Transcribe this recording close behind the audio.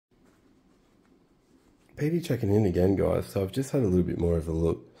PD checking in again, guys. So I've just had a little bit more of a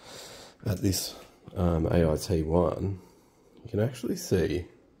look at this AiT1. You can actually see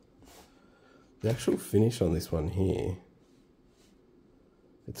the actual finish on this one here.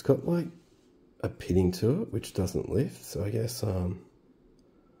 It's got like a pitting to it, which doesn't lift. So I guess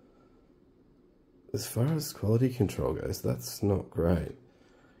as far as quality control goes, that's not great,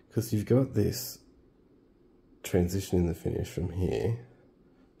 because you've got this transition in the finish from here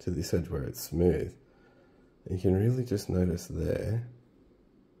to this edge where it's smooth. And you can really just notice there,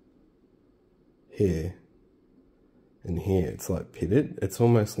 here, and here, it's like pitted. It's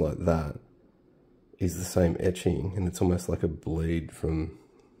almost like that is the same etching, and it's almost like a bleed from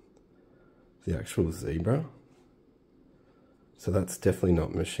the actual zebra. So that's definitely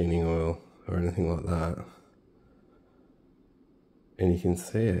not machining oil or anything like that. And you can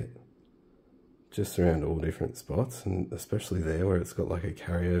see it just around all different spots, and especially there where it's got like a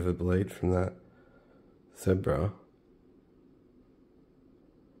carryover bleed from that zebra.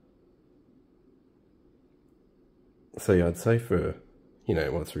 So yeah, I'd say for, you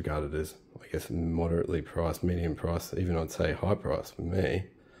know, what's regarded as, I guess, moderately priced, medium price, even I'd say high price for me,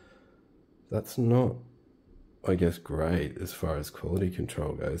 that's not, I guess, great as far as quality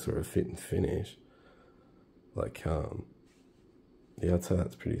control goes, or a fit and finish. Like, yeah, I'd say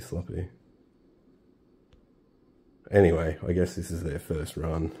that's pretty sloppy. Anyway, I guess this is their first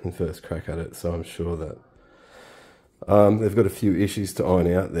run and first crack at it, so I'm sure that they've got a few issues to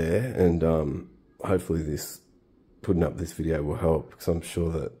iron out there, and hopefully putting up this video will help, because I'm sure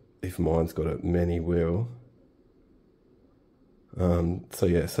that if mine's got it, many will. So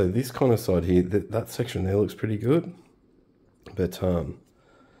yeah, so this kind of side here, that section there looks pretty good, but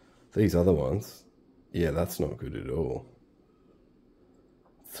these other ones, yeah, that's not good at all.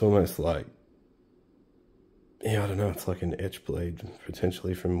 It's almost like, yeah, I don't know, it's like an etch bleed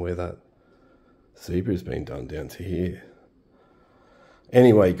potentially from where that zebra's been done down to here.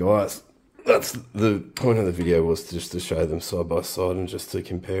 Anyway, guys, that's the point of the video, was just to show them side by side and just to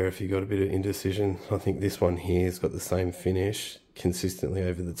compare if you got a bit of indecision. I think this one here has got the same finish consistently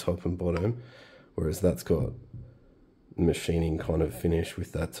over the top and bottom, whereas that's got machining kind of finish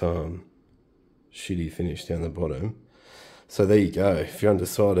with that shitty finish down the bottom. So there you go. If you're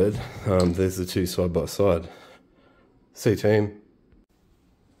undecided, there's the two side by side. See you, team.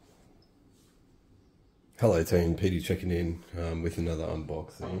 Hello team, PD checking in with another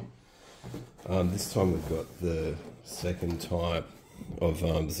unboxing. This time we've got the second type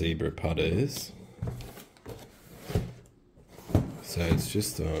of zebra putters. So it's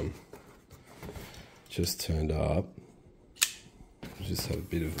just turned up. Just have a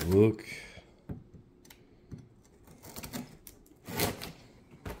bit of a look.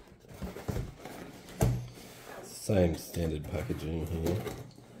 Same standard packaging here.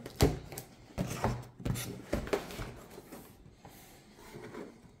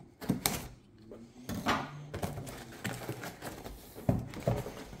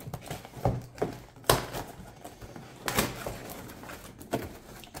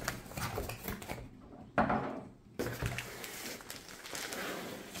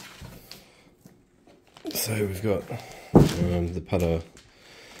 So we've got the putter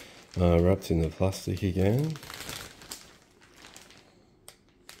wrapped in the plastic again.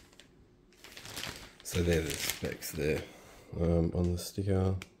 So they're the specs there on the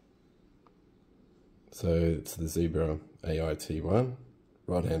sticker. So it's the Zebra AiT1,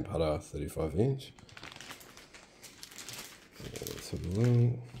 right hand putter, 35 inch. So let's have a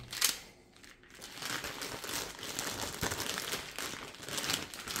look.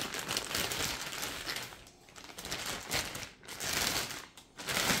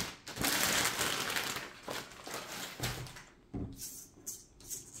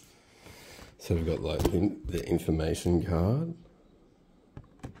 So we've got like the information card.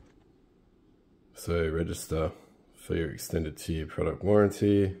 So register for your extended 2-year product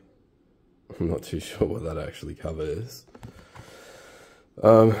warranty. I'm not too sure what that actually covers.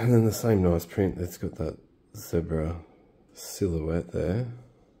 And then the same nice print that's got that zebra silhouette there,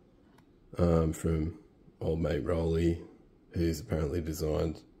 from old mate Rolly, who's apparently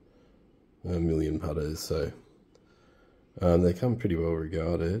designed a million putters. So they come pretty well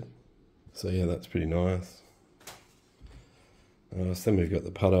regarded. So yeah, that's pretty nice. So then we've got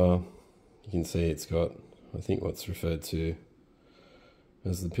the putter. You can see it's got, I think, what's referred to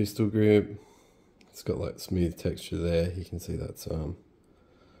as the pistol grip. It's got like smooth texture there. You can see that's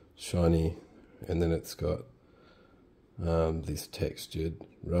shiny, and then it's got this textured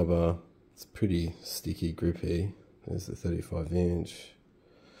rubber. It's pretty sticky, grippy. There's the 35 inch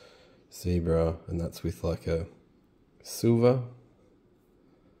Zebra, and that's with like a silver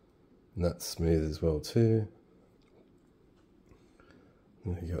And that's smooth as well too.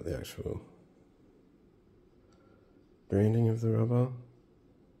 And you got the actual branding of the rubber.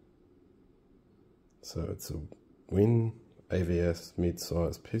 So it's a WIN AVS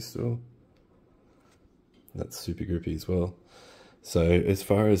mid-size pistol. That's super grippy as well. So as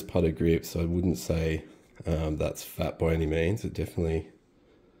far as putter grips, I wouldn't say that's fat by any means. It definitely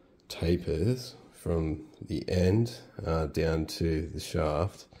tapers from the end down to the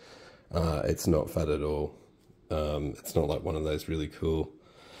shaft. It's not fat at all. It's not like one of those really cool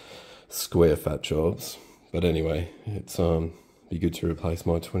square fat jobs. But anyway, it's be good to replace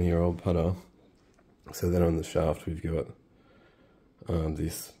my 20-year-old putter. So then on the shaft we've got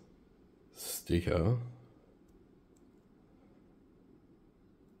this sticker.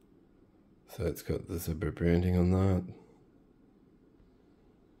 So it's got the zebra branding on that.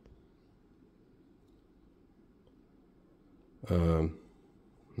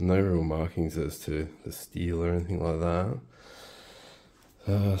 No real markings as to the steel or anything like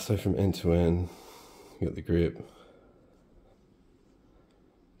that. So from end to end, you got the grip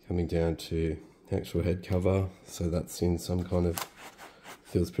coming down to the actual head cover. So that's in some kind of,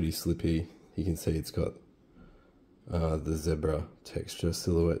 feels pretty slippy. You can see it's got the zebra texture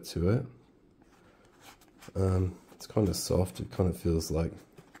silhouette to it. It's kind of soft. It kind of feels like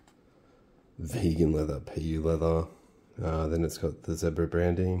vegan leather, PU leather. Then it's got the zebra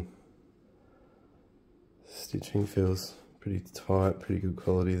branding. Stitching feels pretty tight, pretty good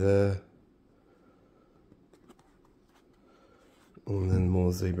quality there. And then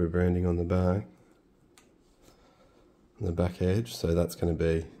more zebra branding on the back. On the back edge, so that's going to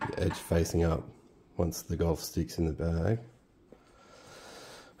be the edge facing up once the golf stick's in the bag.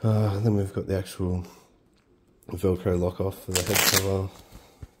 Then we've got the actual Velcro lock off for the head cover.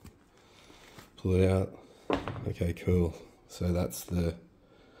 Pull it out. Okay, cool. So that's the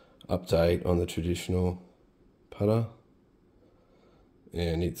update on the traditional putter,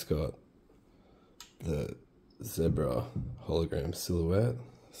 and it's got the zebra hologram silhouette.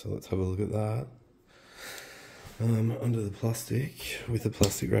 So let's have a look at that. Under the plastic, with the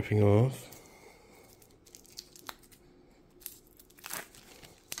plastic wrapping off,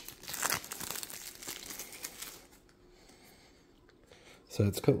 so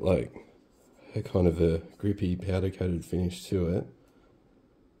it's got like a kind of a grippy powder coated finish to it.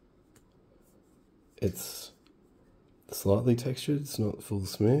 It's slightly textured, it's not full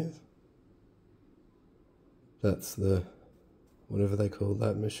smooth. That's the, whatever they call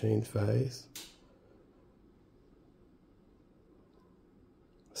that, machined face.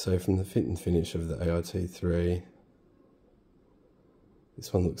 So from the fit and finish of the AiT3,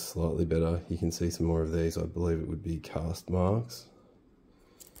 this one looks slightly better. You can see some more of these. I believe it would be cast marks.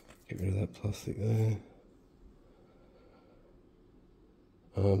 Get rid of that plastic there.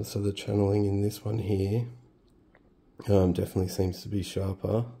 So the channeling in this one here definitely seems to be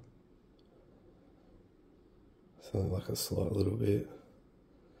sharper. Something like a slight little bit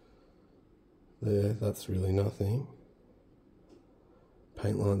there. That's really nothing.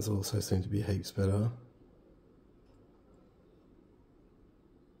 Paint lines also seem to be heaps better.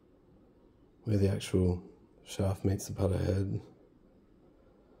 Where the actual shaft meets the putter head,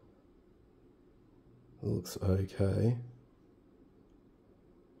 it looks okay.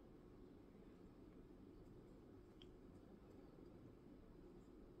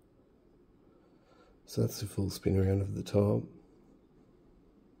 So that's the full spin around of the top.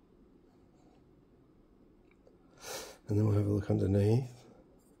 And then we'll have a look underneath.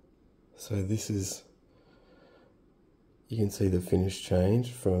 So this is, you can see the finish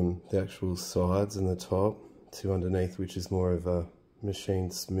change from the actual sides and the top to underneath, which is more of a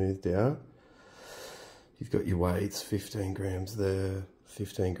machined smoothed out. You've got your weights, 15 grams there,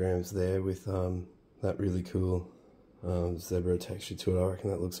 15 grams there, with that really cool zebra texture to it. I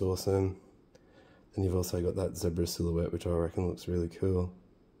reckon that looks awesome. Then you've also got that zebra silhouette, which I reckon looks really cool.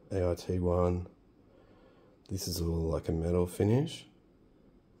 AiT1. This is all like a metal finish.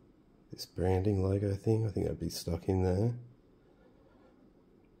 This branding logo thing, I think that'd be stuck in there.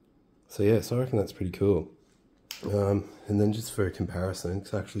 So yeah, so I reckon that's pretty cool. And then just for a comparison,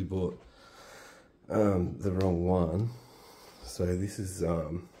 because I actually bought the wrong one. So this is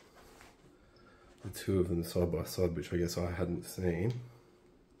the two of them side by side, which I guess I hadn't seen.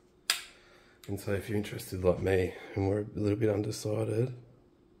 And so if you're interested like me and we're a little bit undecided,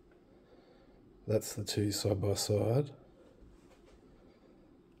 that's the two side by side.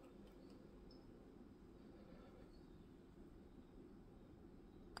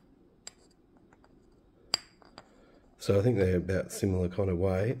 So I think they're about similar kind of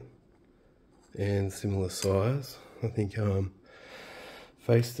weight and similar size. I think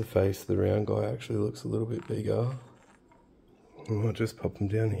face to face, the round guy actually looks a little bit bigger. I might just pop them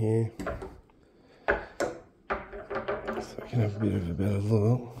down here so I can have a bit of a better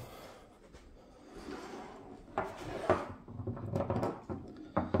look.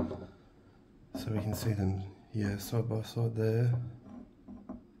 So we can see them, yeah, side by side there.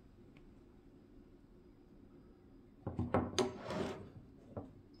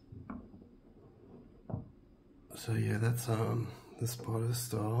 So yeah, that's the spider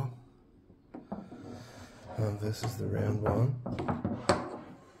style versus the round one.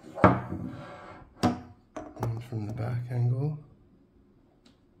 And from the back angle,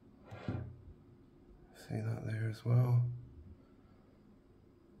 see that there as well.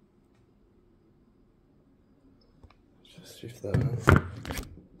 Just shift that up,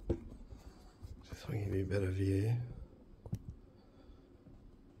 just so I can give you a better view.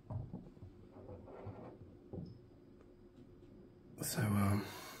 So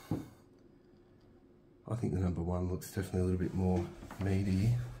I think the number one looks definitely a little bit more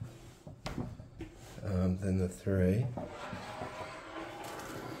meaty than the 3.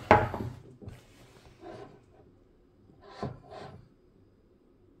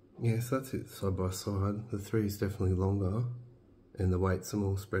 Yes, that's it side by side. The 3 is definitely longer and the weights are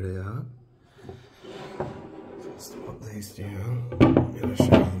more spread out. So let's pop these down and I'll show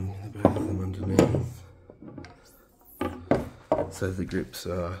them both of them underneath. So the grips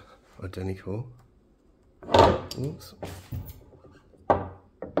are identical. Oops.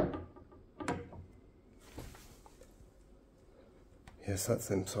 Yes, that's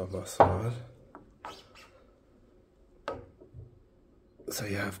them side by side. So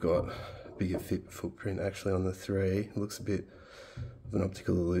yeah, I've got a bigger footprint actually on the 3. It looks a bit of an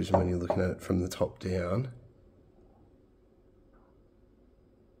optical illusion when you're looking at it from the top down.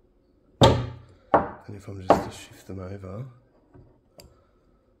 And if I'm just to shift them over,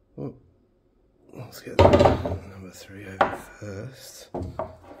 oh, let's get number 3 over first.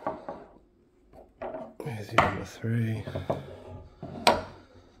 There's your number 3.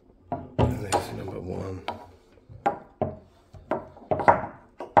 And there's your number 1.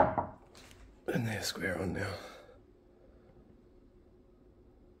 And they're square on now.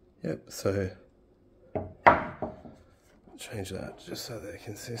 Yep, so change that just so they're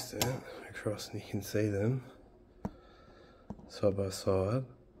consistent across and you can see them side by side.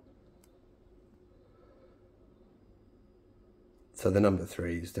 So the number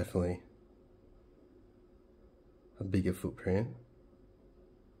 3 is definitely a bigger footprint.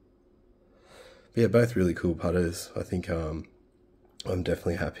 But yeah, both really cool putters. I think I'm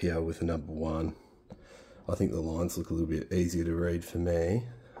definitely happier with the number 1. I think the lines look a little bit easier to read for me.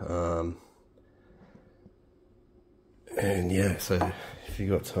 And yeah, so if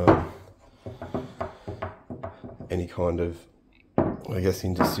you got any kind of, I guess,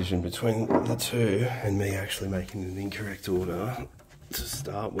 indecision between the 2 and me actually making an incorrect order to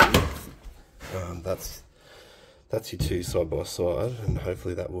start with, that's your 2 side by side, and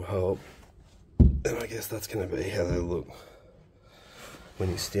hopefully that will help. And I guess that's going to be how they look when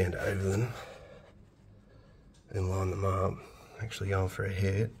you stand over them and line them up. Actually going for a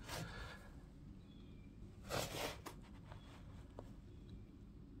hit.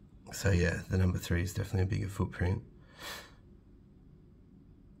 So yeah, the number 3 is definitely a bigger footprint.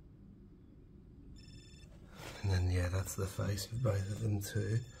 And then yeah, that's the face of both of them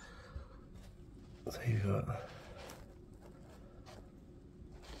too. So you've got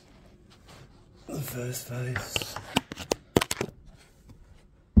the first face.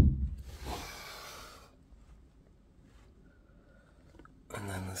 And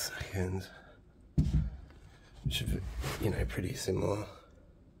then the second, which is, you know, pretty similar.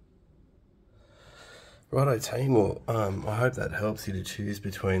 Righto team, well, I hope that helps you to choose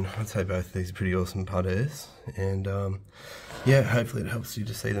between, I'd say both of these are pretty awesome putters, and yeah, hopefully it helps you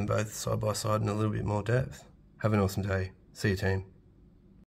to see them both side by side in a little bit more depth. Have an awesome day. See you team.